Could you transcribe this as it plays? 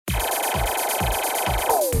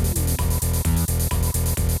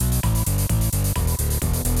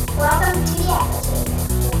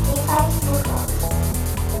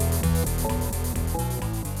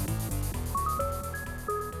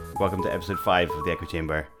welcome to episode 5 of the Echo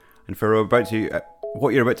Chamber. And for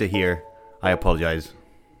what you're about to hear, I apologise.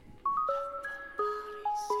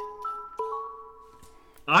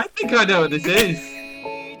 I think I know what this is.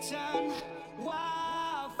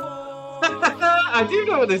 I do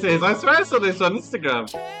know what this is. I swear I saw this on Instagram.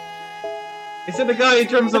 Is it the guy who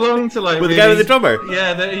drums along to like... With the guy with the drummer?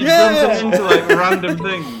 Yeah, he drums along to like random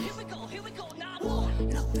things.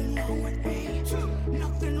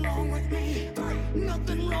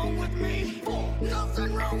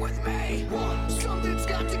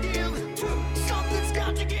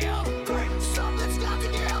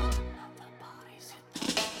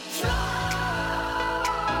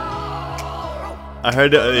 I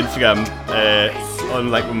heard it on Instagram,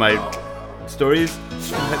 on like my stories.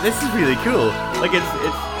 Like, this is really cool. Like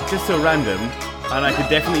it's just so random, and I could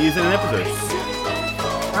definitely use it in an episode.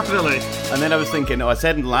 Definitely. And then I was thinking, I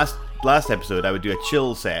said in the last episode I would do a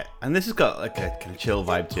chill set, and this has got like a kind of chill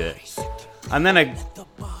vibe to it. And then I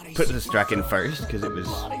put this track in first because it was,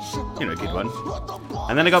 a good one.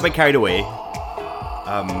 And then I got a bit carried away.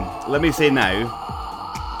 Let me say now,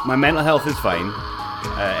 my mental health is fine.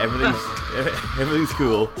 Everything's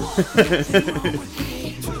cool.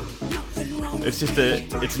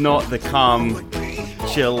 It's not the calm,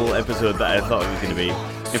 chill episode that I thought it was going to be.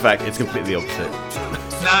 In fact, it's completely opposite.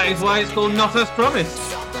 That is why it's called Not As Promised.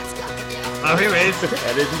 Oh, here it is.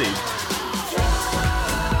 It is indeed.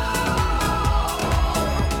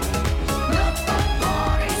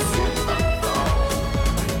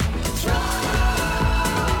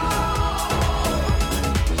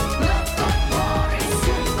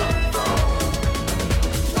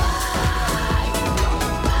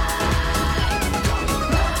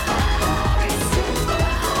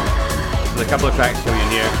 A couple of tracks coming in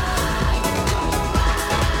here.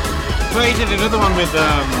 Well, he did another one with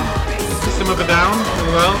System of a Down as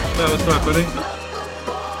well. That was quite funny.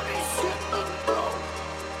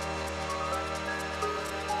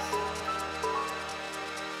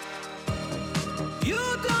 You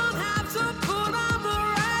don't have to put on the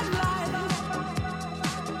red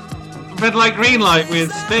light. Red light, green light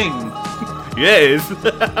with Sting. Yes.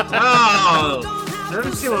 Oh.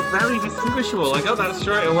 Those two are very distinguishable. I got that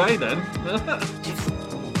straight away then.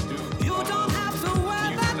 You don't have to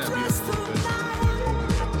wear that dress tonight.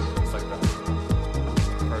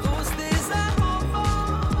 Those days are over.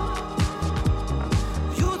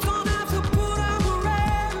 You don't have to put on the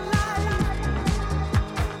red light.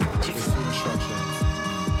 It's the instructions.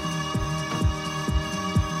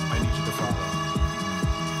 I need you to follow.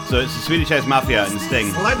 So it's the Swedish House Mafia and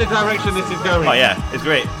Sting. I like the direction this is going. Oh yeah, it's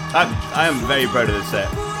great. I am very proud of this set.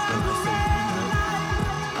 When I say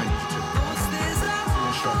I need you to follow. It's the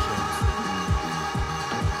instructions.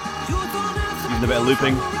 Using a bit of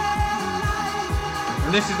looping.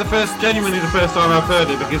 And this is genuinely the first time I've heard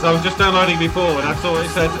it because I was just downloading before and I saw it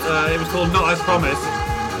said it was called Not As Promised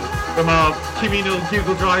from our communal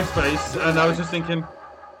Google Drive space, and I was just thinking.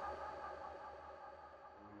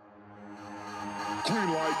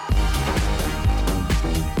 Green light.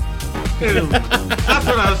 Boom. That's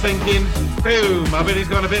what I was thinking. Boom. I bet he's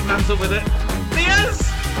gone a bit mental with it. Yes!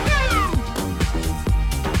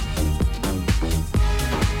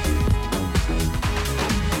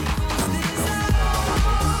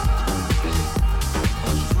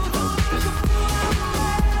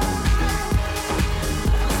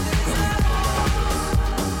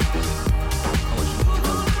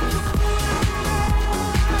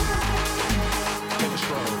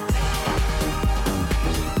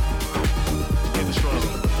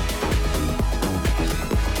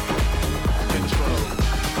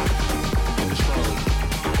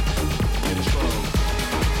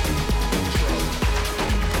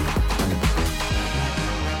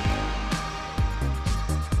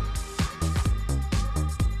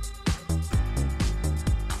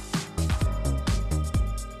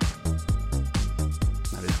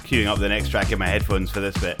 Queuing up the next track in my headphones for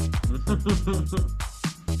this bit.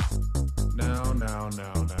 Now.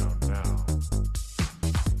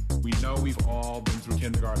 We know we've all been through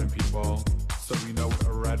kindergarten, people, so we know what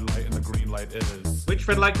a red light and a green light is. Which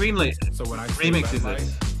red light, green light? So when I say remix red is light,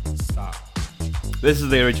 this? stop. This is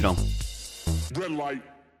the original. Red light.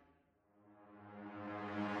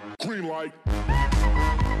 Green light.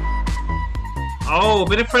 Oh, a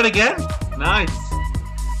bit of Fred again? Nice.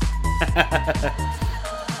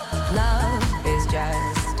 Love is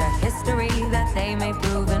just a history that they may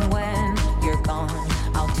prove, and when you're gone,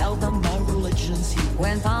 I'll tell them my religion's you.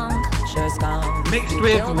 When puncture's gone, Mixed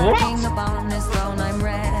with what? Upon this throne, I'm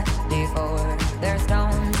ready for their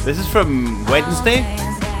stones. This is from Wednesday?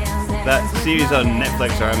 That series on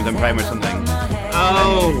Netflix or Amazon Prime or something.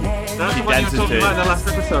 Oh, That's She the one you were dances talking to about in it. the last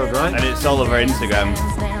episode, right? And it's all over Instagram.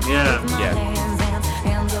 Yeah. Yeah.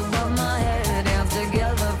 Hands above my head, hands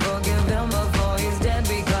together, forgive him before he's dead.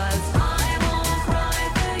 Because I won't cry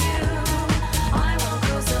for you, I won't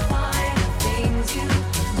crucify the things you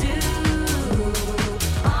do.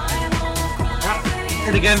 I won't cry for you.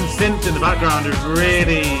 And again, synth in the background is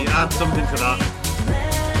really adds something to that.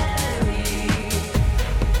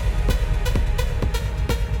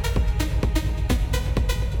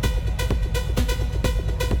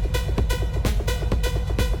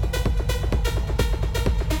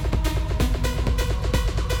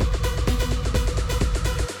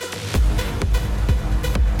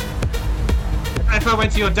 If I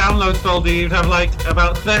went to your downloads folder, you'd have like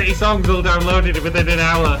about 30 songs all downloaded within an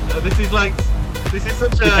hour. This is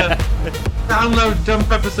such a download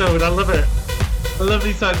dump episode. I love it. I love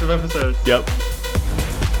these types of episodes. Yep.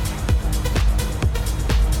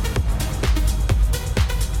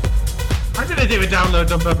 I'm gonna do a download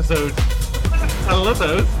dump episode. I love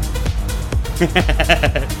those.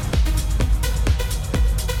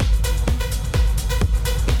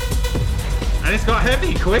 And it's got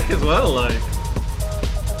heavy quick as well, like.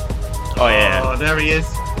 Oh yeah. Oh, there he is.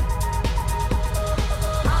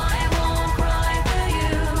 I won't cry for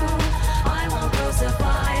you, I won't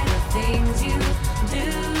crucify the things you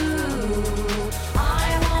do. I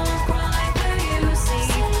won't cry for you,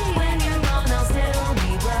 see, when you're gone I'll still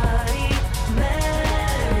be bloody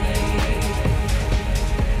Mary.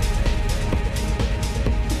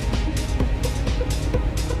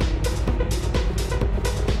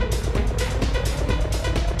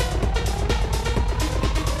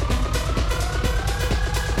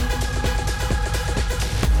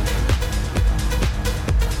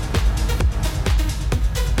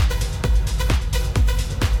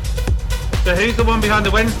 So who's the one behind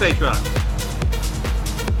the Wednesday track?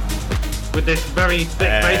 With this very thick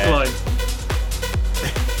bass line.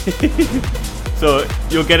 So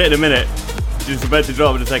you'll get it in a minute. Just about to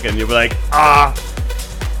drop in a second. You'll be like, ah.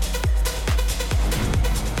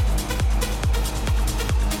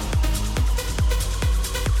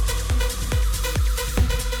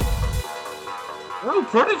 Oh,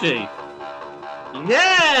 Prodigy!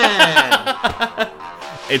 Yeah!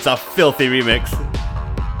 It's a filthy remix.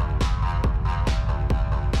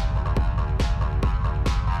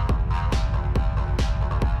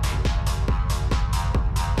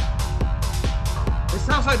 It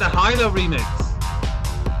sounds like the Hilo remix.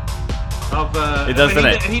 Of, It does, doesn't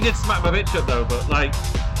it? He did smack my bitch up though, but like,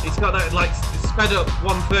 it's got that like sped up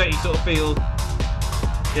 130 sort of feel.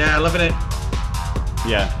 Yeah, loving it.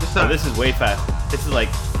 Yeah. Just So that- this is way fast. This is like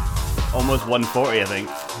almost 140, I think.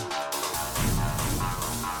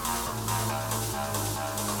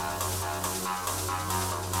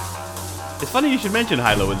 It's funny you should mention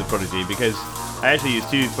Hilo with the Prodigy because I actually used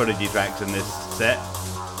two Prodigy tracks in this set.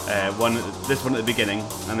 This one at the beginning,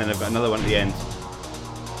 and then I've got another one at the end,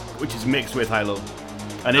 which is mixed with Hilo,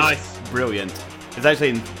 and it's Nice. brilliant. It's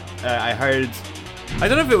actually, I heard, I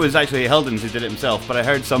don't know if it was actually Heldens who did it himself, but I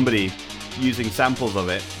heard somebody using samples of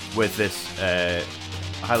it with this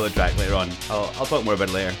Hilo track later on. I'll talk more about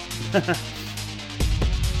it later.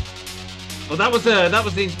 Well, that was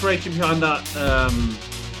the inspiration behind that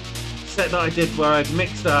set that I did where I'd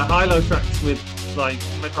mixed Hilo tracks with like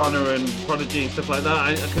Madonna and Prodigy and stuff like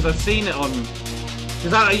that. Because I've seen it on.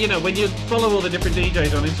 Because you know, when you follow all the different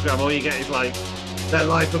DJs on Instagram, all you get is like their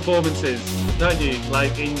live performances, don't you?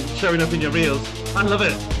 Like in showing up in your reels. I love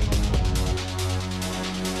it.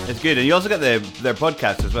 It's good, and you also get their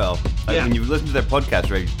podcast as well. Like, Yeah. when you listen to their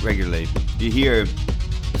podcast regularly, you hear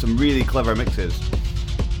some really clever mixes.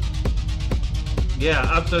 Yeah,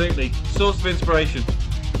 absolutely. Source of inspiration.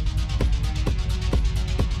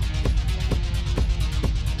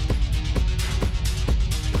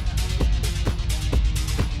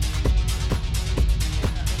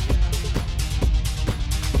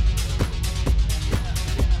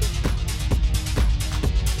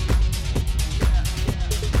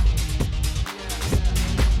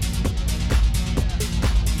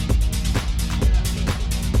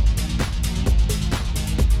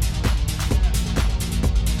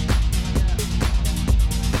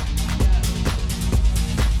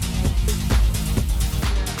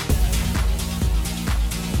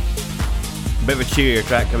 A bit of a cheerier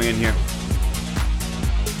track coming in here.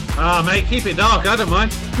 Ah, mate, keep it dark. I don't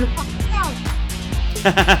mind.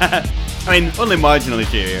 I mean, only marginally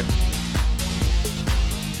cheerier.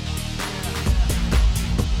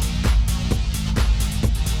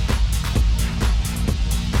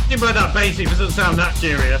 Judging by that bass, it doesn't sound that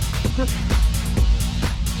cheerier.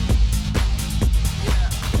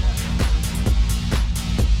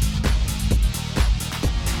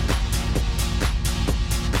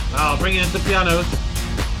 Oh, bringing in some pianos.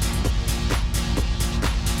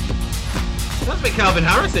 That's a bit Calvin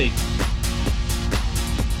Harrisy.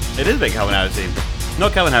 It is a bit Calvin Harris.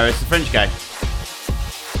 Not Calvin Harris, the French guy.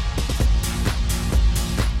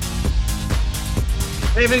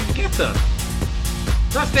 David Guetta.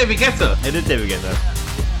 That's David Guetta. It is David Guetta. I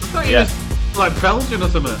thought he Yeah. was like Belgian or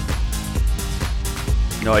something.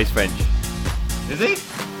 No, he's French. Is he?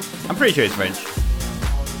 I'm pretty sure he's French.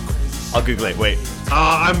 I'll Google it, wait.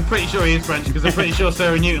 I'm pretty sure he is French because I'm pretty sure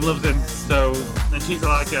Sarah Newton loves him. So, and she's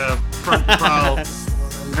like a French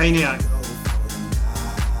maniac.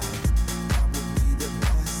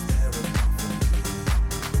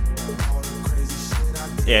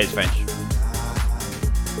 Yeah, he's French.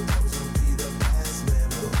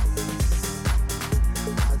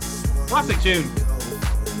 Classic tune.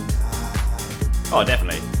 Oh,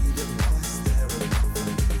 definitely.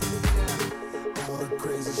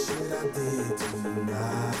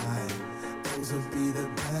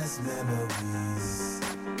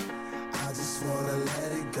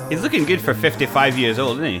 He's looking good for 55 years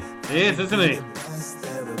old, isn't he? He is, isn't he?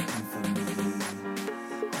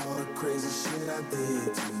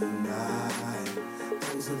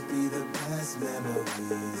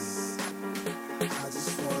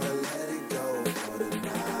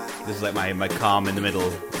 This is like my calm in the middle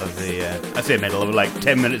of the, I say middle, of like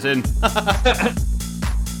 10 minutes in.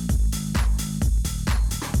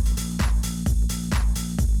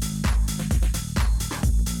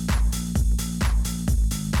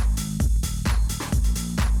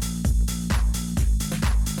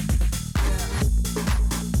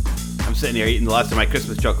 I'm sitting here eating the last of my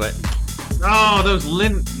Christmas chocolate. Oh, those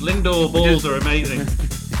Lindor balls are amazing.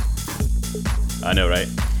 I know, right?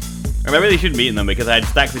 I really shouldn't be eating them because I had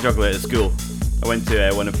stacks of chocolate at school. I went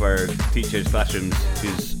to one of our teachers' classrooms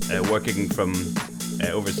who's working from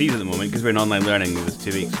overseas at the moment because we're in online learning. It was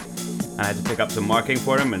 2 weeks. And I had to pick up some marking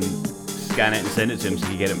for him and scan it and send it to him so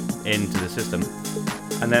he could get it into the system.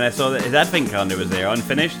 And then I saw that his advent calendar was there,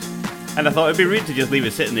 unfinished. And I thought it'd be rude to just leave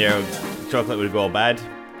it sitting there. Chocolate would go all bad.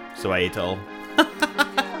 So I ate it all.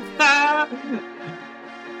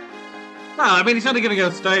 No, I mean, it's only going to go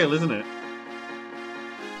stale, isn't it?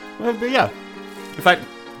 Well, but yeah. In fact,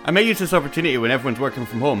 I may use this opportunity when everyone's working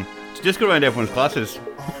from home to just go around everyone's classes.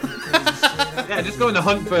 Yeah, just go on the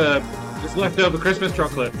hunt for just leftover Christmas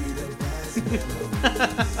chocolate.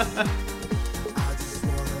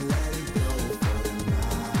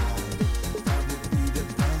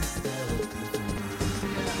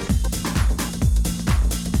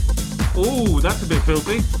 Ooh, that's a bit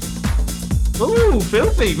filthy. Ooh,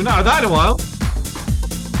 filthy. We've not had that in a while.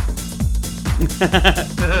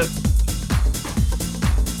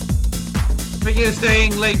 Speaking of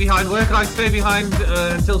staying late behind work, I stayed behind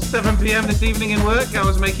until 7 PM this evening in work. I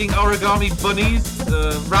was making origami bunnies,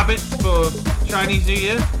 rabbits for Chinese New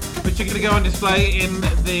Year, which are going to go on display in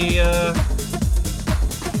the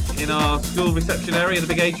in our school reception area, the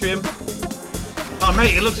big atrium. Oh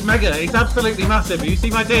mate, it looks mega. It's absolutely massive. You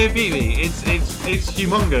see my day of beauty? It's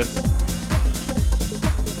humongous.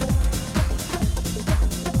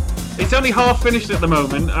 It's only half finished at the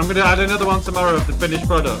moment. I'm going to add another one tomorrow of the finished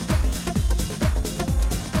product.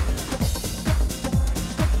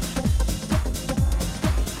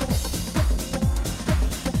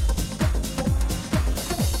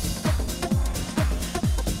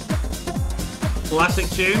 Classic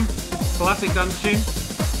tune. Classic dance tune.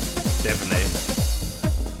 Definitely.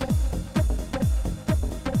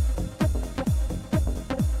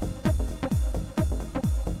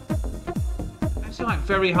 It's like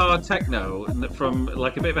very hard techno from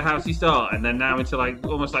like a bit of a housey start and then now into like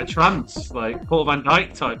almost like trance, like Paul Van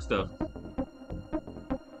Dyke type stuff.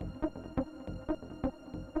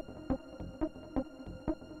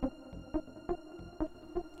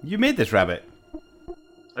 You made this rabbit.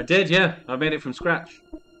 I did, yeah. I made it from scratch.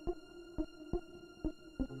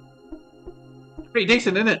 Pretty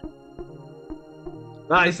decent, isn't it?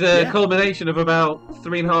 That is the culmination of about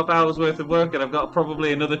 3.5 hours worth of work, and I've got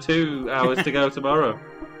probably another 2 hours to go tomorrow.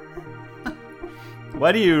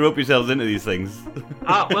 Why do you rope yourselves into these things?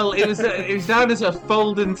 Well, it was down as a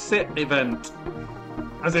fold and sip event,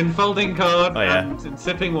 as in folding card and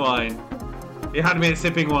sipping wine. It had me at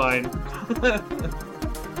sipping wine.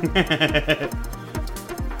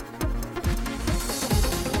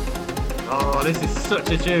 Oh, this is such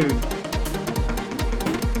a tune.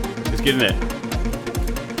 It's good, isn't it?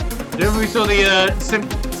 Do you remember we saw the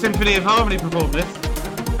Symphony of Harmony perform this?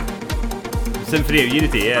 Symphony of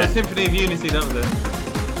Unity, yeah. Symphony of Unity, that was it.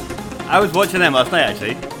 I was watching them last night,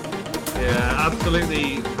 actually. Yeah,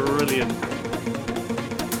 absolutely brilliant.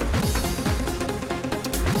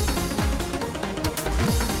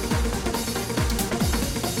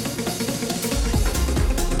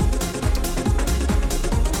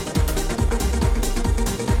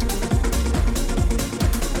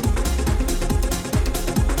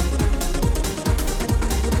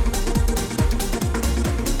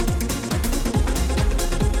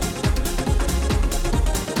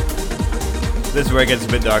 This is where it gets a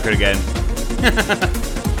bit darker again. I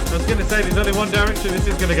was going to say, there's only one direction this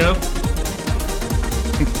is going to go.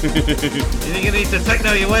 You're going to need to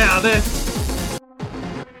techno your way out of this.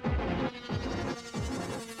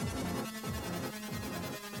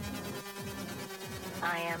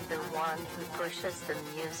 I am the one who pushes the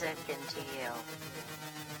music into you.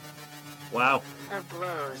 Wow. The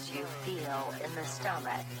blows you feel in the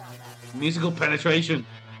stomach. Musical penetration.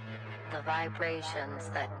 The vibrations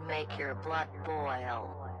that make your blood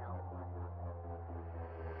boil.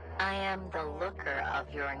 I am the looker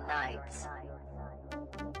of your nights.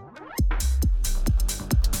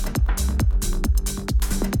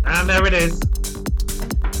 And there it is.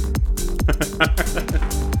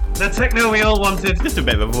 The techno we all wanted. Just a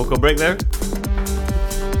bit of a vocal break there.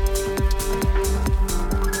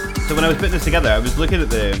 So when I was putting this together, I was looking at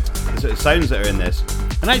the sort of sounds that are in this.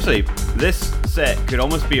 And actually, this set could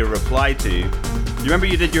almost be a reply to... You remember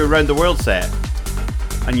you did your Around the World set?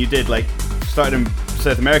 And you did, like, started in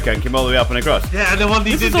South America and came all the way up and across. Yeah, and the one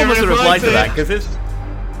that you This did is almost a reply to that, because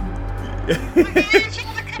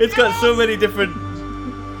because it's got so many different...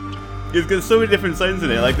 It's got so many different sounds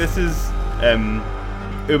in it. Like, this is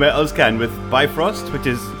Uma Özkan with Bifrost, which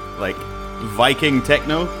is, like, Viking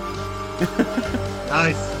techno.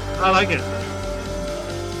 Nice. I like it.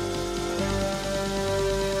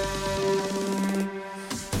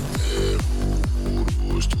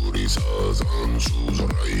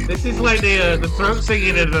 This is like the throat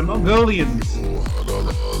singing of the Mongolians.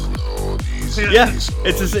 Yeah,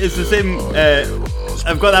 it's the same.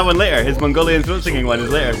 I've got that one later. His Mongolian throat singing one is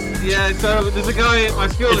later. Yeah, so there's a guy at my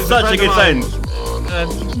school. It's who's such a friend good of mine,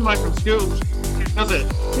 sound. He's mine from school. Does it?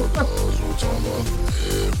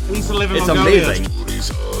 He used to live in It's Mongolia. amazing.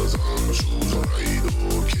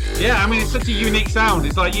 Yeah, I mean, it's such a unique sound.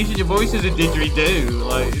 It's like using your voice as a didgeridoo.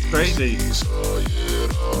 Like, it's crazy.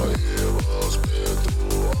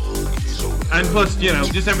 And plus, you know,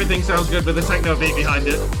 just everything sounds good with the techno beat behind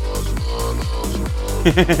it.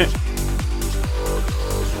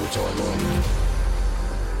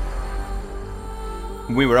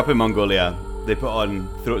 When we were up in Mongolia, they put on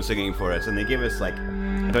throat singing for us, and they gave us, like,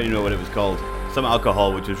 I don't even know what it was called, some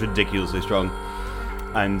alcohol which was ridiculously strong.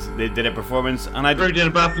 And they did a performance, and I Brewed in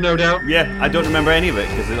a bath, no doubt. yeah, I don't remember any of it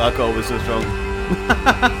because the alcohol was so strong.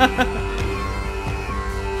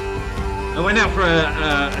 I went out for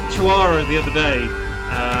a chihuahua the other day,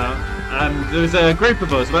 and there was a group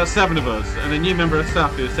of us, about 7 of us, and a new member of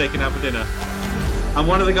staff who was taken out for dinner. And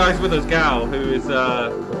one of the guys with us, Gao, who is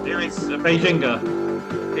a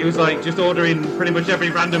Beijinger, he was like just ordering pretty much every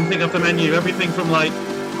random thing off the menu, everything from like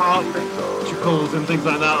heart vegetables and things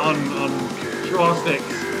like that on chihuahua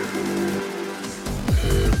sticks.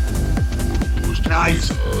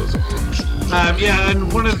 Nice. Yeah,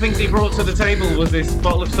 and one of the things he brought to the table was this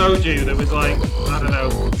bottle of soju that was like, I don't know,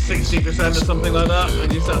 60% or something like that.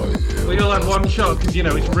 And you said, we all had one shot because, you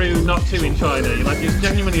know, it's rude not to in China. You're like, it's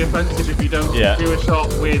genuinely offensive if you don't do a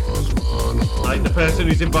shot with, like, the person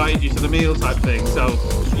who's invited you to the meal type thing. So,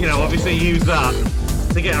 you know, obviously use that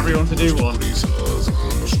to get everyone to do one.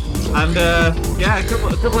 And, yeah, a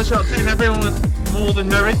couple of shots in, everyone was more than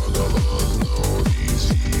merry.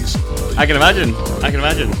 I can imagine.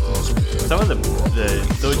 Some of the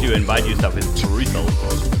soju and baijiu stuff is brutal.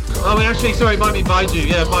 Oh, actually, sorry, it might be Baiju.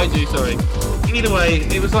 Yeah, Baiju, sorry. Either way,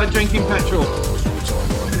 it was like drinking petrol.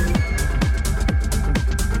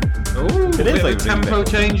 Ooh, It is like a tempo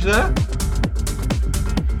change there.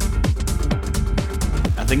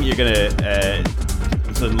 I think you're gonna.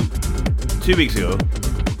 So 2 weeks ago,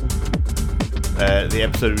 the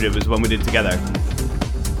episode we did was one we did together,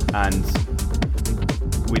 and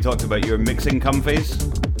we talked about your mixing cum phase.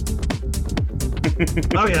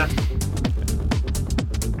 Oh yeah.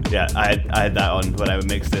 Yeah, I had that on when I would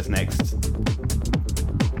mix this next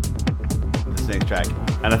track,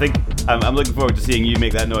 and I think I'm looking forward to seeing you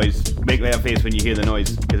make that noise, make that face when you hear the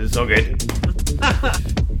noise, because it's so good.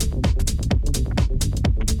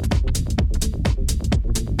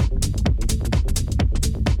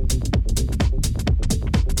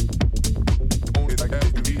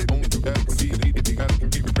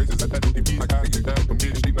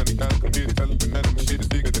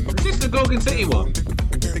 Is this the Gorgon City one?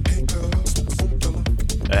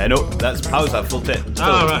 No, that's Pausa full tip.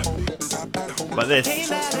 Oh right. But this.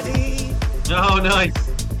 Oh nice.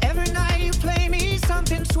 Every night you play me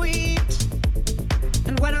something sweet,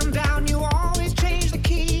 and when I'm down you always change the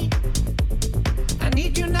key. I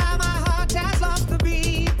need you now, my heart has lost the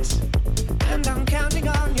beat, and I'm counting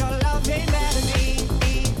on your loving melody.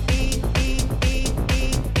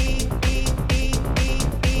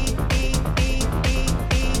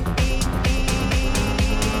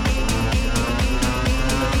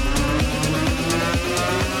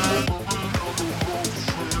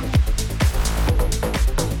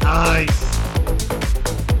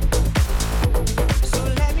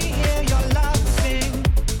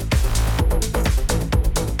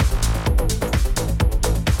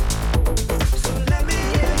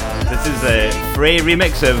 Frey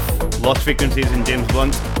remix of Lost Frequencies and James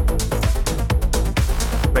Blunt.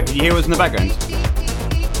 But can you hear what's in the background?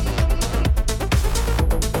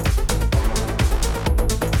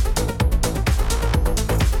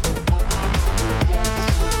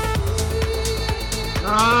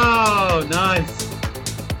 Oh, nice.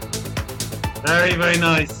 Very, very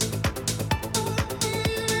nice.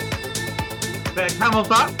 Bit of camel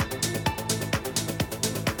fat.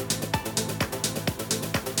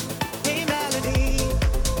 Hey melody,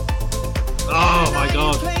 Oh my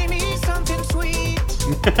god. play me something sweet.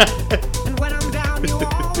 And when I'm down, you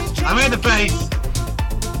always change I'm in the face.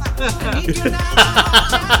 need you now,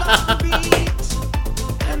 that's the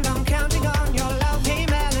beat. And I'm counting on your love. Hey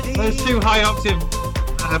melody, Those two high octave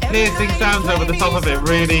piercing sounds over the top of it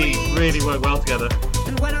really, really work well together.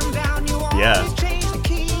 and when I'm down, you always Yeah. change the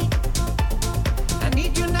key. I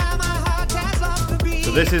need you now, my heart has lost the beat.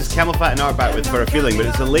 So this is Camel Fat and Artback with For a Feeling, but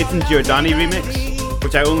it's a Leighton Giordani remix,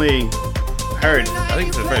 which I only heard, I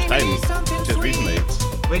think for the first time, just recently.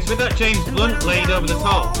 Which with that James Blunt laid over the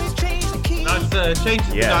top, that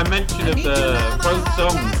changes Yeah. the dimension of the both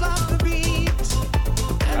songs.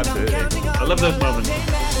 Absolutely. I love those moments.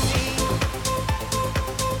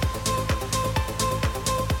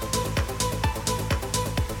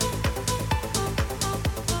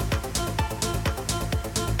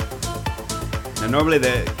 Now normally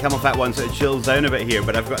the Camel Fat one sort of chills down a bit here,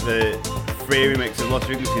 but I've got the Frey remix of Lost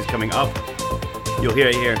Frequencies coming up. You'll hear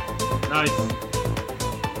it here. Nice.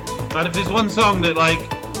 But if there's one song that like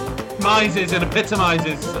mises and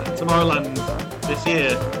epitomizes Tomorrowland this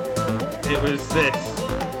year, it was this.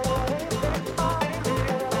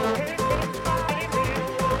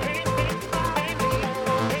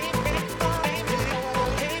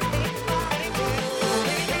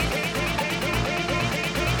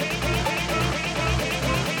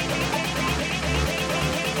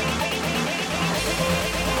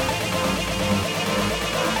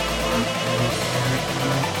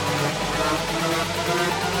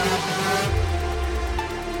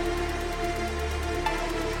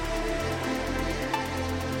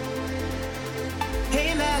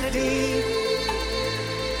 Hey melody,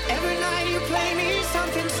 every night you play me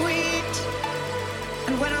something sweet.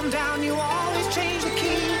 And when I'm down, you always change the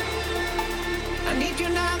key. I need you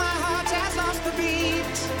now, my heart has lost the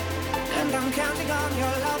beat. And I'm counting on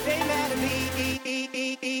your love, hey melody.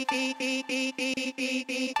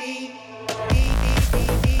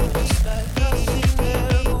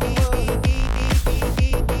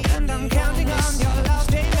 And I'm counting on your love,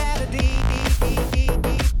 hey melody.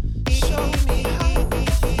 Show me how.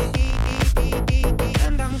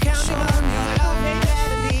 And I'm counting on your love, hey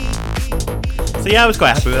melody. So yeah, I was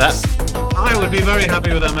quite happy with that. I would be very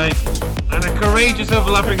happy with that, mate. And a courageous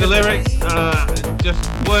overlapping the lyrics just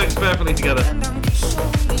works perfectly together. And I'm show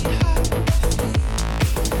me how.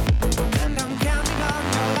 And I'm counting on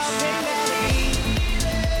your love, hey melody.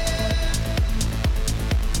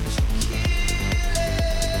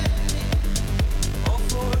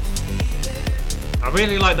 I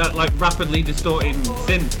really like that, like rapidly distorting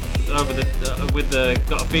synth over the with the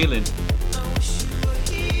got a feeling.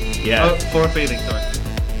 Yeah. Oh, for a feeling, sorry.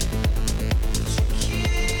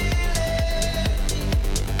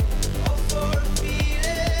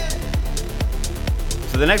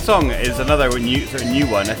 So the next song is another new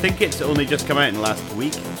one. I think it's only just come out in the last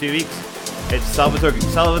week, 2 weeks. It's Salvatore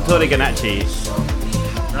Ganacci.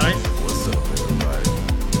 Nice. What's up, everybody?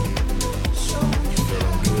 You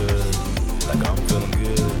feeling good? Like I'm feeling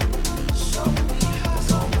good?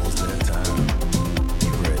 It's almost that time.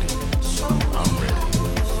 You ready? I'm ready.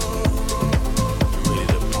 You ready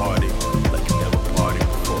to party like you never partied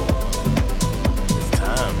before? It's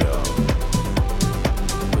time, y'all.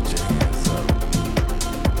 Put your hands up.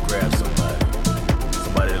 Grab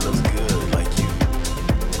somebody that looks good like you.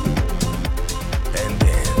 And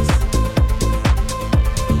dance.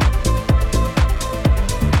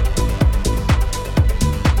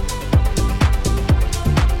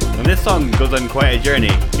 And this song goes on quite a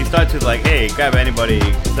journey. He starts with like, hey, grab anybody,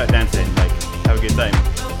 start dancing, like, have a good time.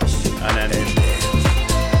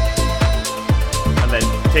 And then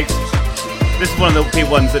takes, this is one of the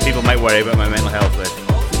ones that people might worry about my mental health with.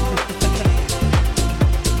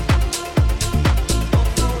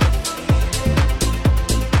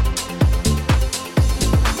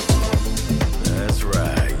 That's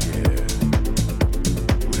right, yeah.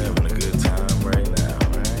 We're having a good time right now,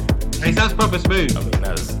 right? He sounds proper smooth. I mean,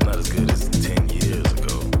 not as good as 10 years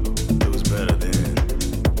ago. It was better then.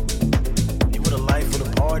 You were the life of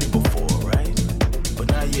the party before, right? But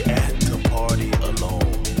now you're at the party alone.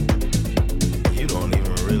 You don't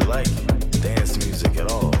even really like dance music at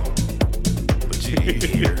all. But you're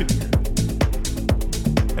here.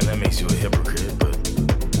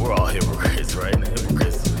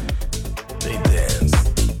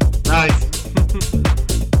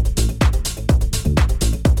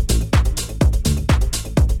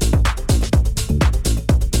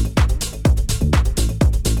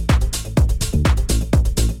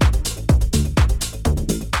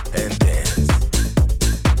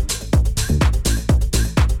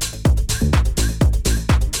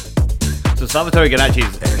 Salvatore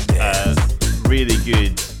Ganacci's a really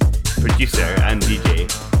good producer and DJ.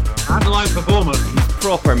 And live performer.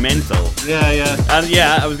 Proper mental. Yeah. And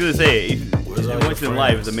yeah, I was going to say, Where's all your watching them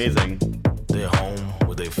live is friends? amazing. They're home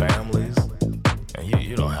with their families, and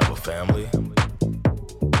you don't have a family.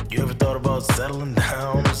 You ever thought about settling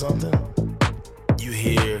down or something? You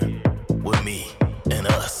here with me and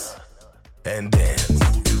us and dance.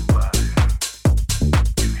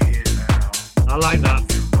 I like that.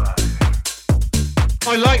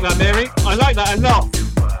 I like that, Mary. I like that a lot.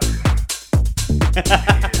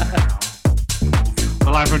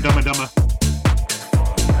 I like from Dumb and Dumber.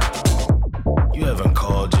 You haven't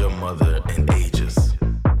called your mother in ages.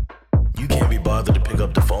 You can't be bothered to pick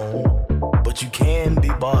up the phone, but you can be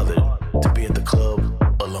bothered to be at the club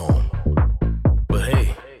alone. But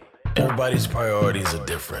hey, everybody's priorities are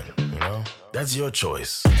different, you know? That's your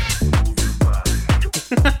choice.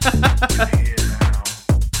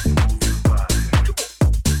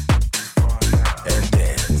 And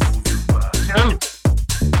dance.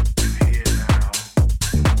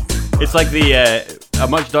 It's like the a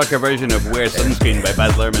much darker version of Wear Sunscreen by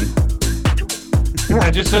Baz Luhrmann. Yeah,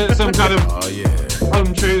 just some kind of Oh yeah.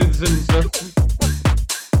 home truths and stuff.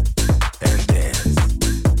 And dance.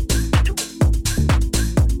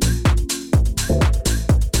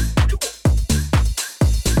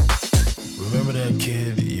 Remember that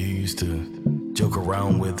kid you used to joke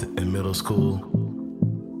around with in middle school?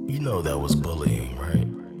 You know that was bullying, right?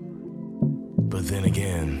 But then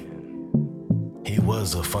again, he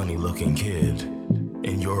was a funny looking kid,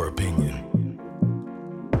 in your opinion.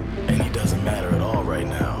 And he doesn't matter at all right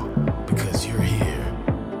now, because you're here,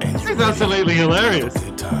 and you're It's absolutely ready to hilarious. have a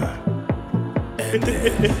good time. And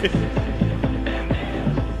then,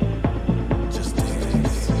 just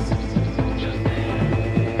dance. Just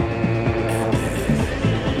dance.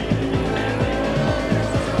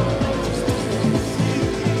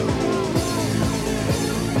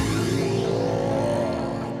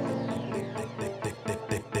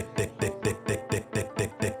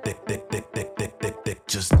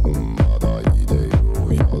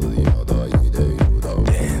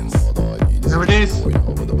 There it is.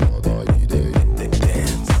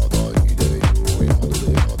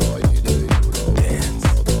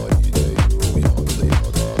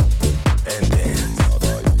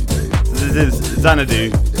 This is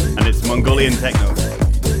Xanadu, and it's Mongolian techno.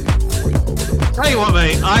 Tell you what,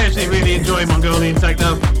 mate, I actually really enjoy Mongolian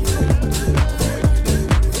techno.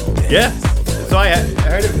 Yeah. So I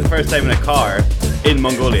heard it for the first time in a car in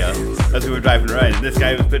Mongolia as we were driving around. And this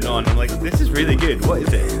guy was putting on. I'm like, this is really good. What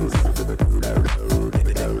is it?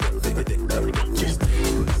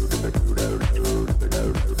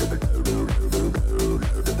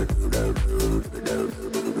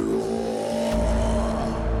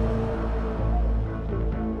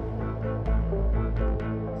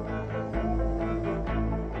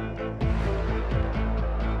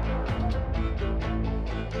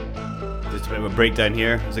 Just a bit of a breakdown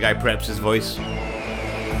here as the guy preps his voice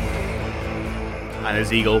and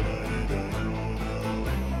his eagle.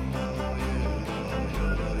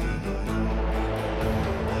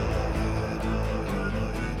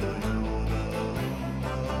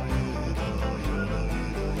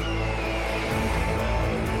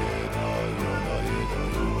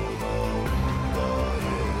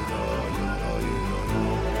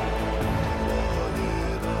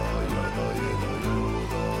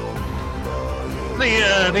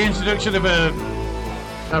 The introduction of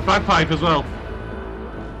a bagpipe as well.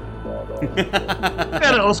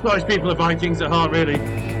 Yeah, all Scottish people are Vikings at heart, really.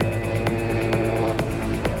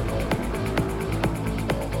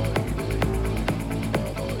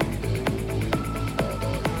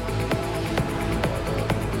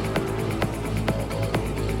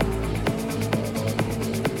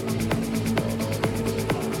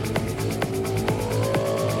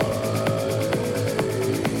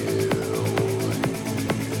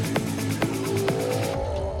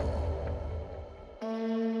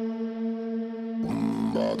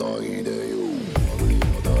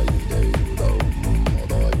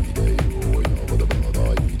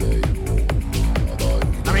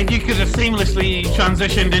 I mean, you could have seamlessly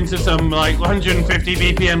transitioned into some like 150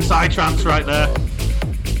 BPM side trance right there.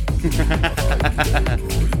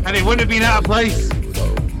 And it wouldn't have been out of place.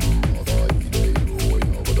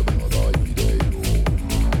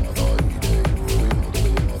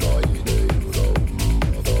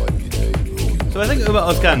 So I think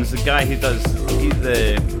about Özkan's the guy who does he's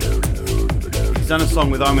done a song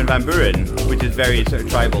with Armin van Buuren, which is very sort of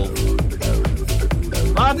tribal.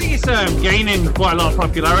 I think it's gaining quite a lot of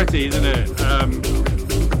popularity, isn't it?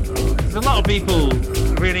 There's a lot of people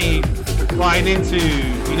really buying into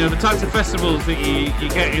You know, the types of festivals that you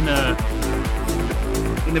get in a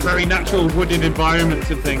very natural wooded environments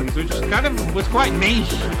and things, which kind of was quite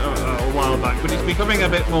niche a while back, but it's becoming a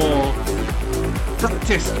bit more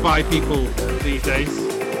practiced by people these days.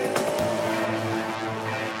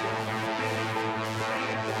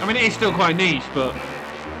 I mean, it is still quite niche, but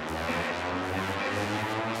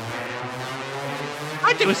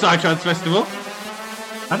I'd do a Psytrance festival.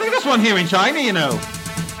 I think there's one here in China, you know.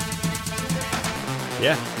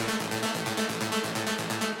 Yeah.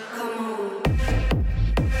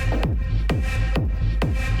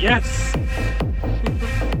 Yes.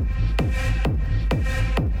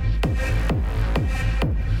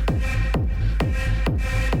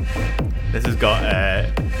 This has got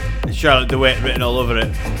Charlotte DeWitt written all over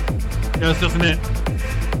it. Does, doesn't it?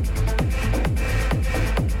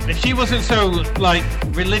 If she wasn't so like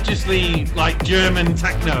religiously like German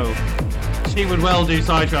techno, she would well do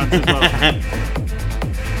Psytrance as well.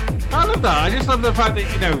 I love that. I just love the fact that,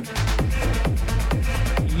 you know,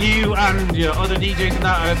 you and your other DJs and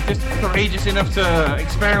that are just courageous enough to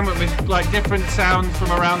experiment with like different sounds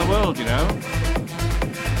from around the world, you know?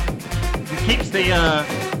 It keeps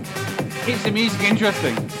the music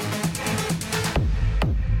interesting.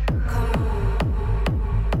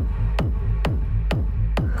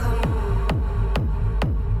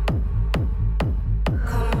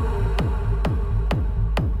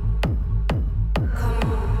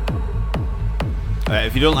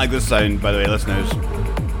 If you don't like this sound, by the way, listeners,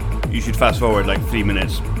 you should fast forward like 3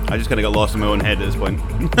 minutes. I just kind of got lost in my own head at this point.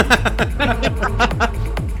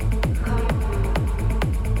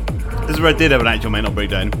 This is where I did have an actual mental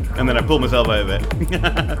breakdown, and then I pulled myself out of it.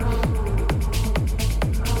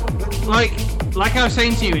 like I was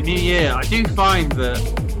saying to you in New Year, I do find that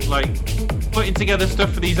like putting together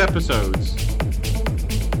stuff for these episodes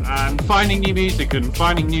and finding new music and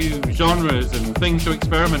finding new genres and things to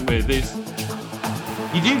experiment with is,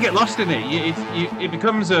 you do get lost in it. It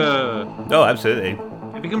becomes a... Oh, absolutely.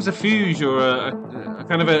 It becomes a fuse or a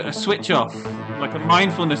kind of a switch off, like a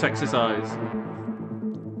mindfulness exercise.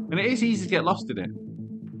 And it is easy to get lost in it.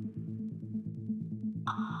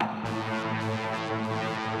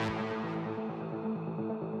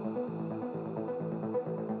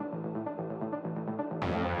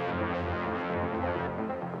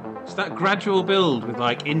 It's that gradual build with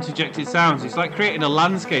like interjected sounds. It's like creating a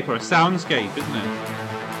landscape or a soundscape, isn't it?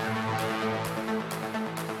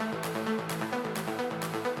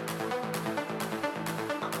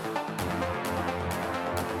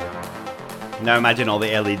 Now imagine all the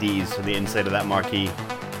LEDs on the inside of that marquee.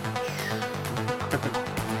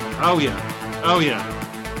 Oh yeah. Oh yeah.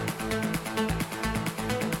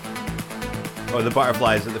 Or the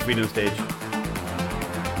butterflies at the Freedom stage.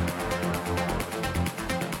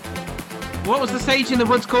 What was the stage in the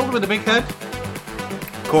woods called with the big head?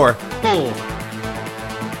 Core. Core.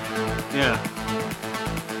 Yeah.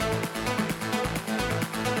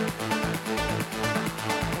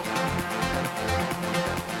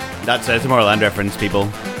 That's a Tomorrowland reference, people.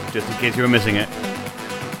 Just in case you were missing it.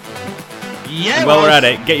 Yeah. And while we're at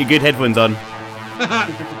it, get your good headphones on.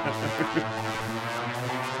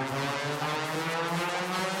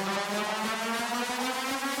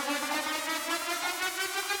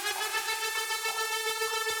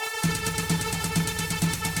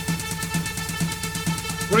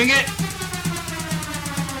 Bring it.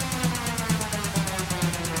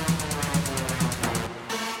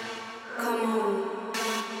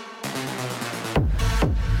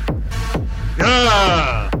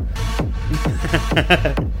 Yeah.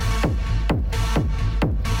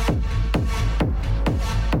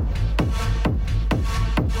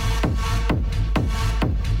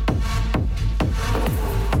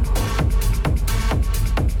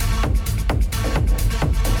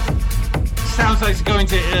 Sounds like it's going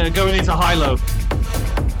into high-low.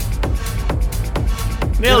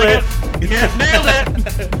 Nailed it! Yeah, nailed it!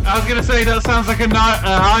 I was going to say that sounds like a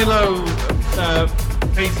high-low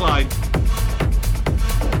bass line.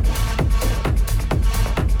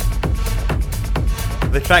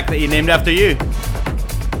 The track that you named after you.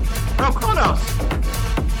 Oh, Kronos!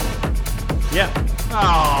 Yeah.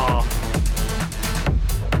 Oh.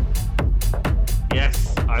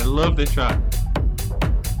 Yes, I love this track.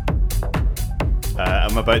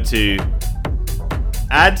 I'm about to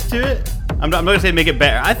add to it. I'm not going to say make it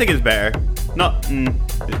better. I think it's better. Not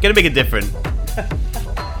gonna make it different.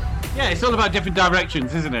 Yeah, it's all about different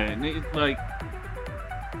directions, isn't it? And it's like,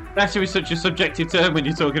 better is such a subjective term when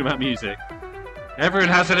you're talking about music. Everyone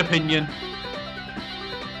has an opinion.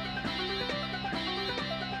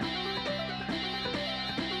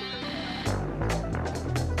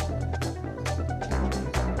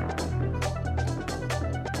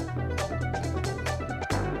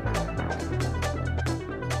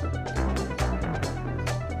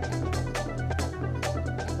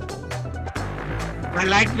 I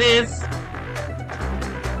like this.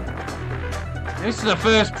 This is the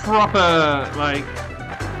first proper, like,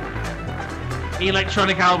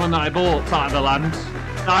 electronic album that I bought, Part of the Land,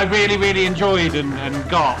 that I really, really enjoyed and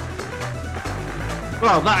got.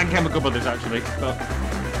 Well, that and Chemical Brothers, actually. But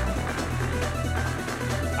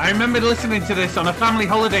I remember listening to this on a family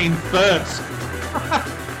holiday in Thirsk.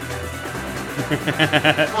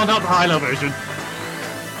 Well, not the high-low version.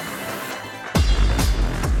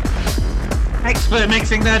 Expert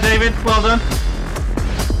mixing there, David. Well done.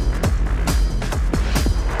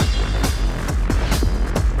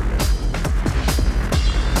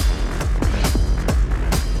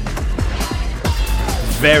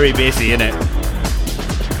 Very bassy, innit?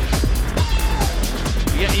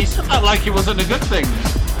 Yeah, you said that like it wasn't a good thing.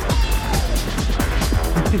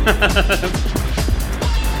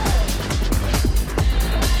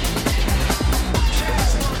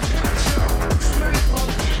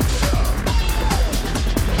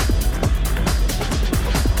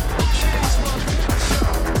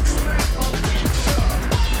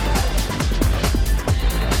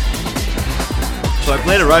 So I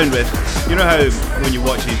played around with, you know how when you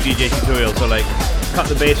watch these DJ tutorials, so like cut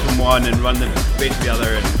the bass from one and run the bass to the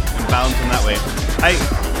other and balance them that way. I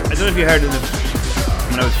don't know if you heard it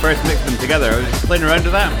when I was first mixing them together. I was playing around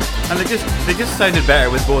with that, and they just sounded better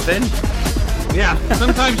with both in. Yeah,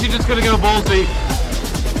 sometimes you just gotta go ballsy.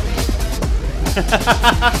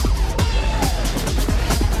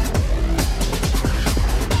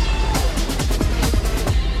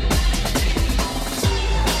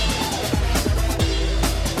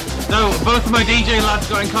 No, both of my DJ lads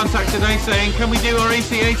got in contact today saying, can we do our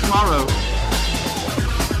ECA tomorrow?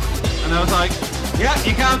 And I was like, yeah,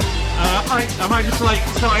 you can. I might just like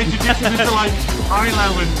start introducing this to like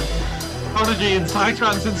Ireland and Prodigy and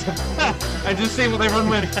Psytrance and stuff, and just see what they run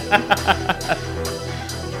with.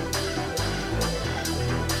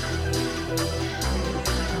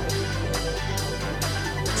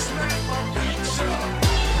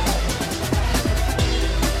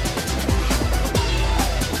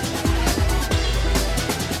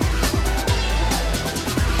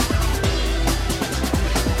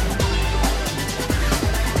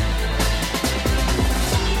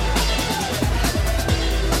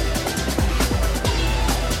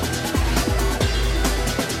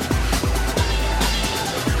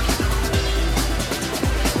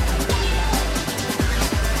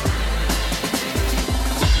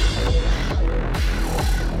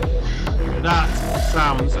 That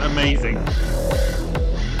sounds amazing.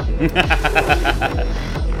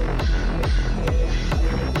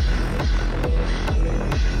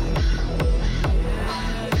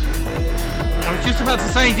 I was just about to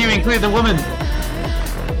say, do you include the woman?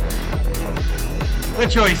 Good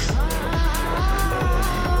choice.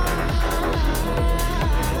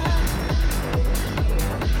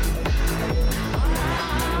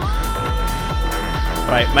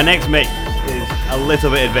 Right, my next mix is a little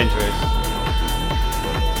bit adventurous.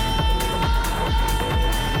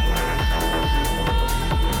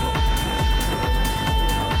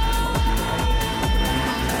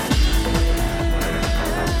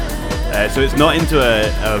 So it's not into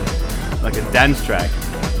like a dance track.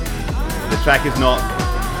 The track is not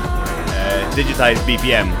digitized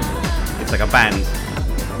BPM. It's like a band.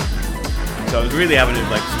 So I was really having to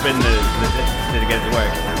like spin the to get it to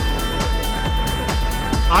work.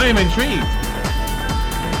 I am intrigued.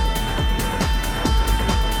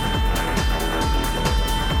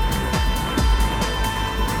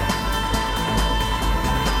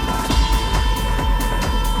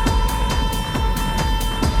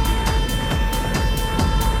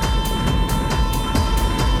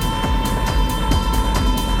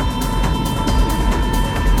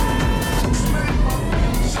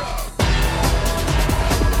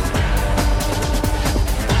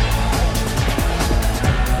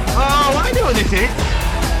 This is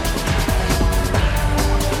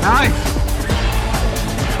nice.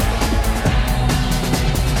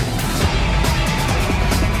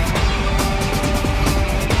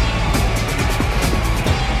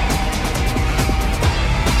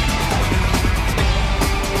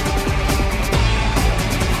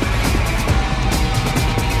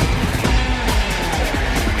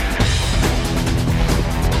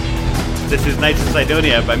 This is Nights in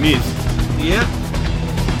Sidonia by Muse. Yeah.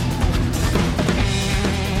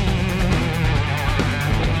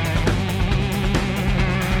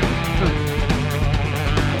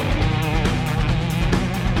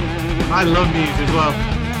 I love Muse as well.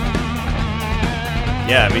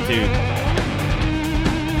 Yeah, me too.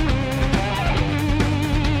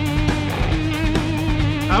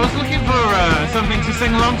 I was looking for something to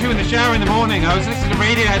sing along to in the shower in the morning. I was listening to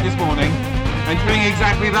Radiohead this morning, and doing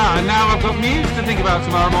exactly that. And now I've got Muse to think about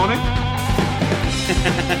tomorrow morning.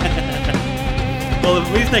 Well, the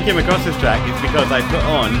reason I came across this track is because I put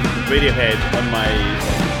on Radiohead on my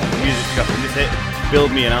music stuff and just hit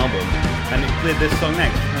Build Me an Album, and it played this song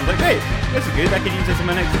next. And I was like, great, this is good, I can use this in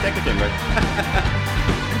my next Deca Chamber.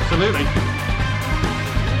 Absolutely.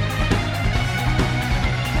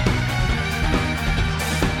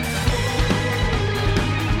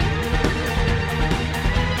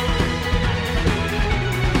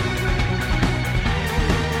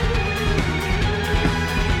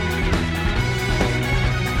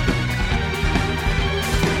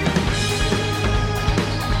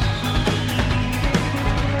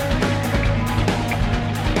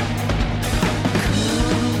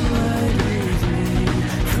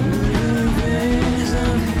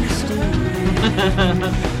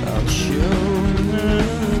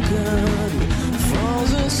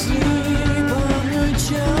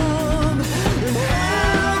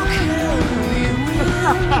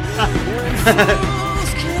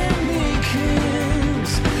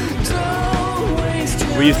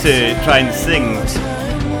 We used to try and sing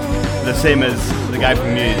the same as the guy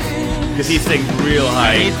from Muse, because he sings real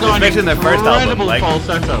high, He's got especially in their first album. incredible Like,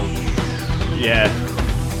 falsetto. yeah.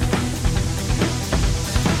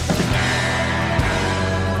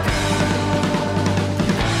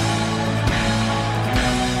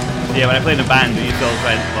 Yeah, when I played in a band, we used to all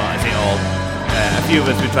try and, well, I say all, a few of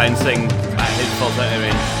us would try and sing at his falsetto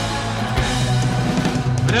range.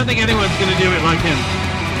 I don't think anyone's going to do it like him.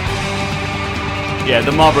 Yeah,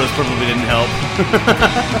 the Marlboros probably didn't help.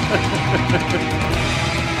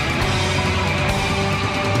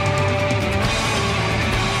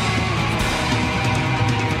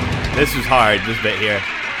 This was hard, this bit here.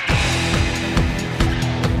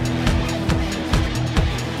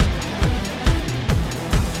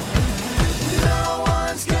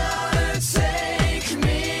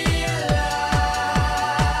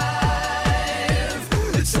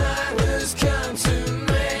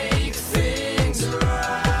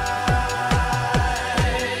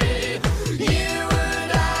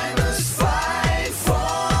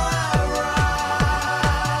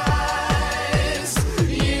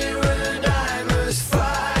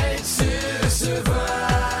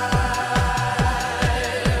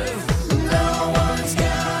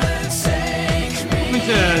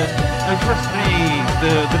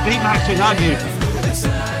 The beat matching, aren't you?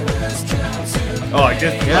 Oh, I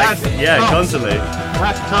just, Yeah, like, yeah, tough. constantly.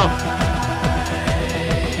 That's tough.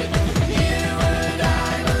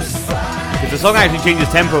 Because the song actually changes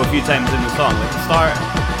tempo a few times in the song. Like the start,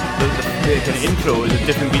 the kind of intro is a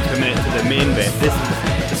different beat per minute to the main bit. This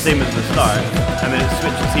is the same as the start, and then it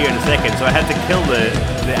switches here in a second. So I had to kill the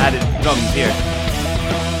added drums here.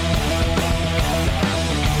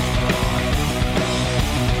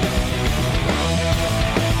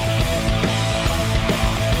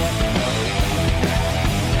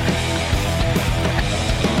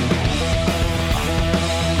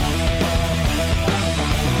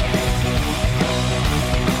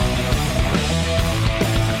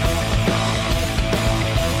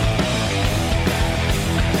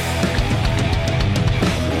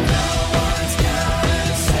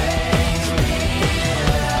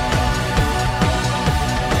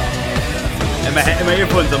 In my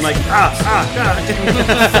earphones, I'm like, ah.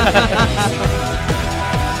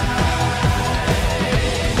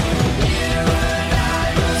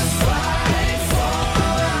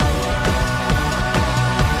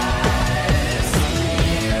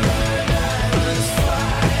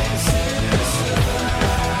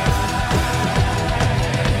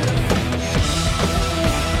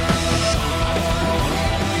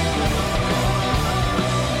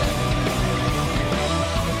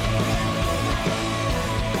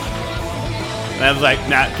 And I was like,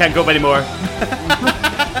 nah, can't go up anymore.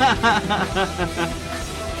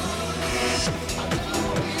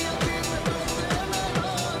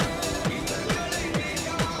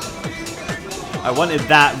 I wanted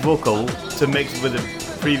that vocal to mix with the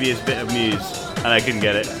previous bit of Muse, and I couldn't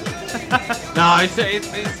get it. No,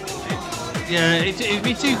 it'd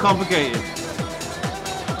be too complicated.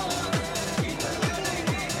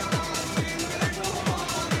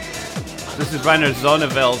 This is Rainer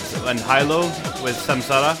Zonneveld and Hilo with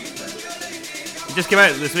Samsara. It just came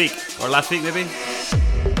out this week, or last week maybe.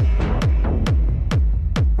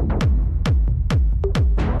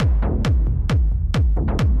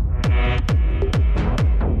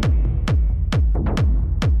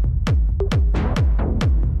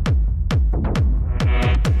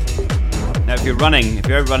 Now if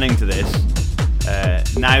you're ever running to this,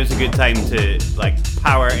 now's a good time to like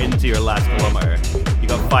power into your last kilometer. You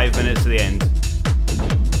got 5 minutes to the end.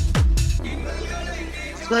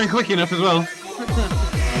 Going quick enough as well.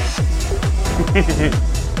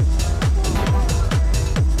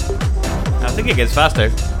 I think it gets faster.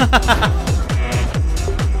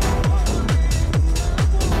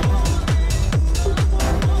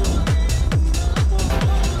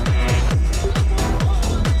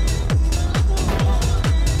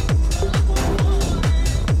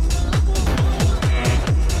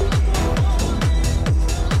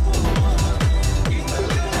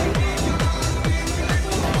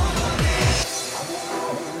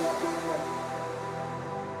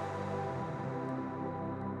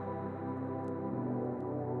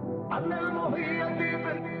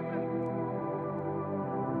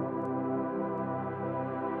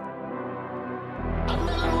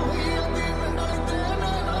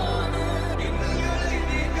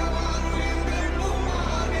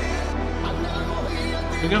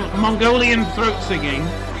 We got Mongolian throat singing,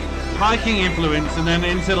 Viking influence, and then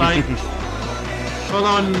into like full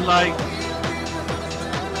on like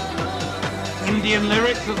Indian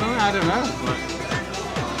lyrics or something. I don't know.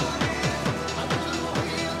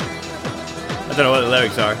 I don't know what the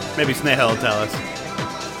lyrics are. Maybe Sneha will tell us.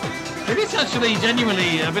 It is actually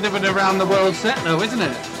genuinely a bit of an around the world set, though, isn't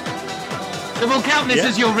it? So we'll count this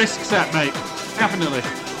as your risk set, mate. Definitely.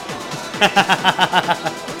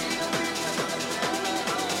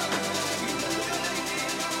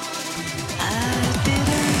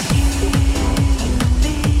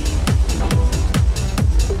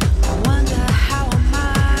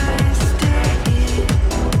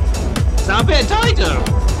 Sound a bit of Dido.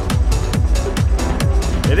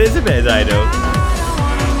 It is a bit of Dido.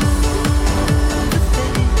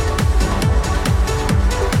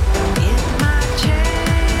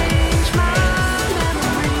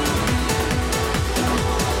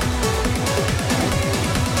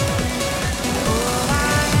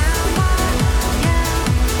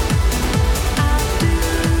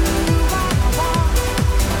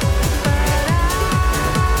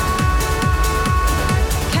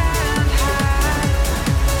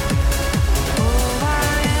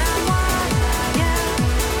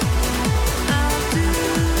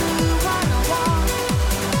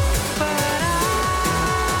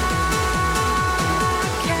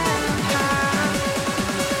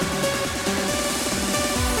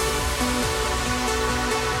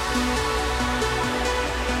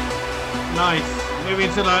 Nice. Maybe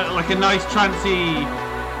it's like a nice trancy,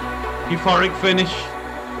 euphoric finish.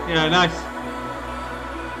 Yeah, nice.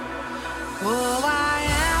 Oh, I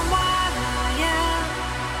am what I am.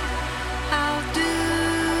 I'll do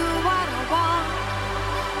what I want,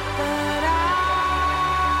 but I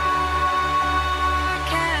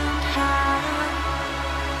can't hide.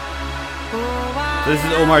 Oh, I So this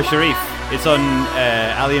is Omar Sharif. It's on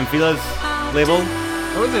Ali and Fila's label.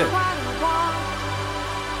 Oh, is it?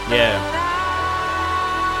 Yeah.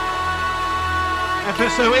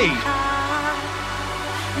 FSOE?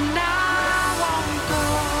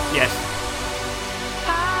 Yes.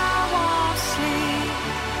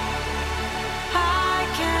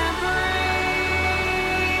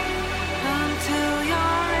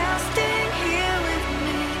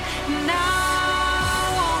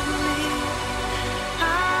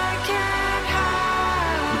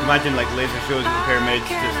 You can imagine like laser shows at the pyramids,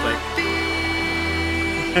 just like.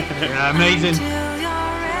 Yeah, amazing.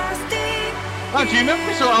 Oh, do you remember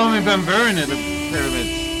we saw Armin van Buuren at the pyramids?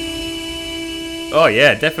 Oh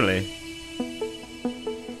yeah, definitely.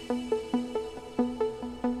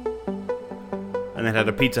 And then had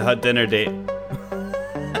a Pizza Hut dinner date.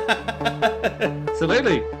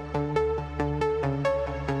 Absolutely.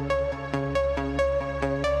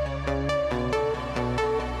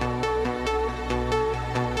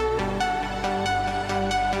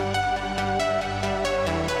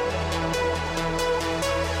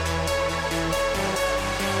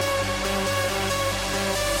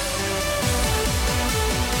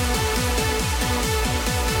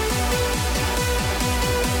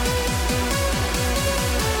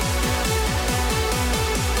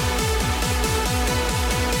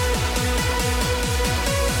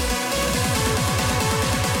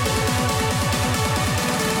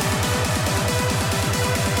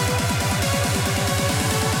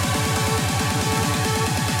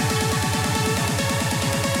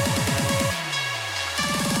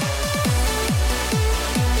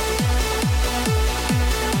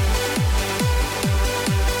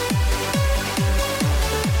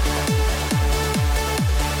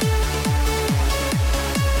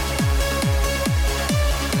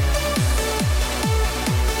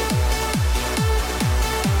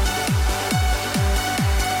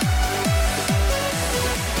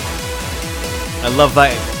 I love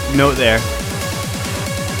that note there.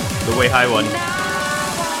 The way high one.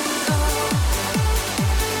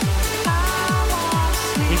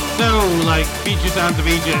 so like Future Sounds of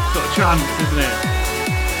Egypt sort of trance, isn't it?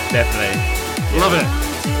 Definitely. Love it.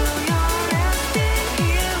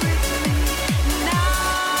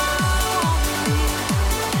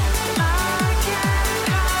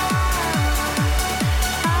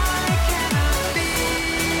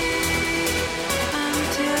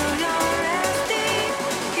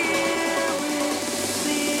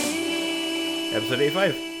 Episode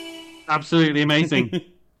 85. Absolutely amazing.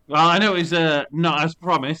 Well, I know it was not as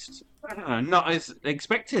promised, not as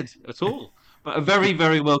expected at all, but a very,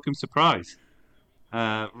 very welcome surprise.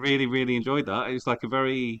 Really, really enjoyed that. It was like a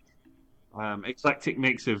very eclectic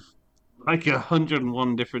mix of like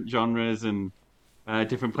 101 different genres and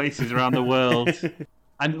different places around the world.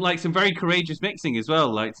 And like some very courageous mixing as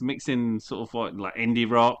well, like mixing sort of what like indie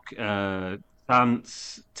rock,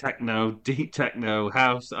 dance, techno, deep techno,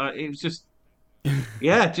 house. It was just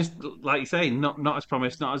yeah, just like you say, not as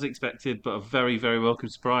promised, not as expected, but a very, very welcome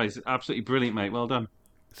surprise. Absolutely brilliant, mate. Well done.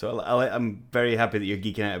 So I'm very happy that you're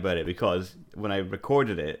geeking out about it, because when I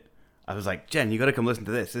recorded it, I was like, Jen, you got to come listen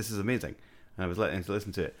to this. This is amazing. And I was letting her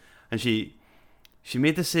listen to it. And she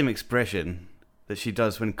made the same expression that she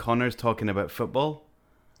does when Connor's talking about football.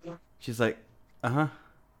 She's like, uh-huh.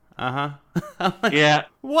 I'm like, Yeah.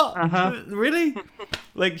 what? Uh-huh. Really?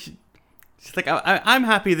 Like, she's like, I'm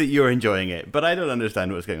happy that you're enjoying it, but I don't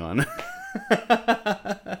understand what's going on.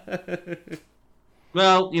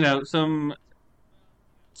 Well, you know, some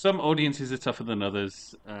audiences are tougher than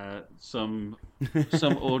others. Some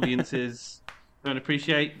audiences don't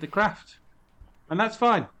appreciate the craft, and that's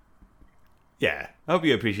fine. Yeah, I hope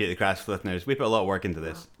you appreciate the craft, listeners. We put a lot of work into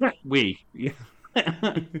this. Yeah.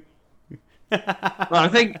 Well, I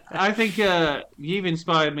think you've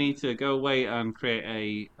inspired me to go away and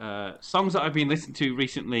create a songs that I've been listening to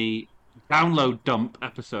recently download dump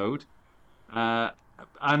episode, and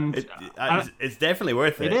It's definitely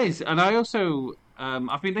worth it. it is. And I also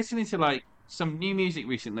I've been listening to like some new music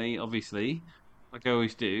recently, obviously, like I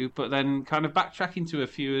always do, but then kind of backtracking to a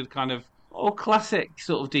few kind of all classic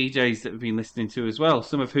sort of DJs that we've been listening to as well,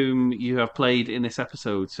 some of whom you have played in this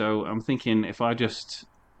episode. So I'm thinking if I just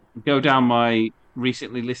go down my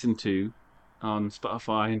recently listened to on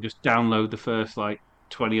Spotify and just download the first like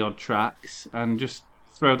 20 odd tracks and just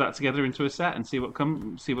throw that together into a set and see what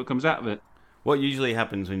comes out of it. What usually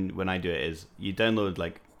happens when I do it is you download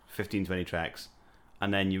like 15, 20 tracks,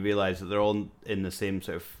 and then you realize that they're all in the same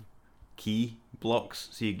sort of key blocks.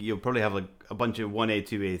 So you'll probably have like a bunch of 1A,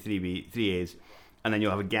 2A, 3B, 3As, and then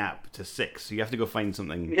you'll have a gap to 6. So you have to go find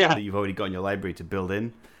something that you've already got in your library to build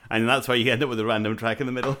in. And that's why you end up with a random track in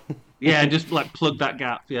the middle. Yeah, just like plug that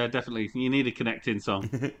gap. Yeah, definitely. You need a connecting song.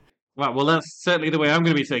 Right, well, that's certainly the way I'm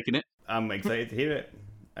going to be taking it. I'm excited to hear it.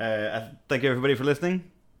 Thank you everybody for listening.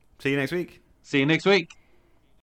 See you next week. See you next week.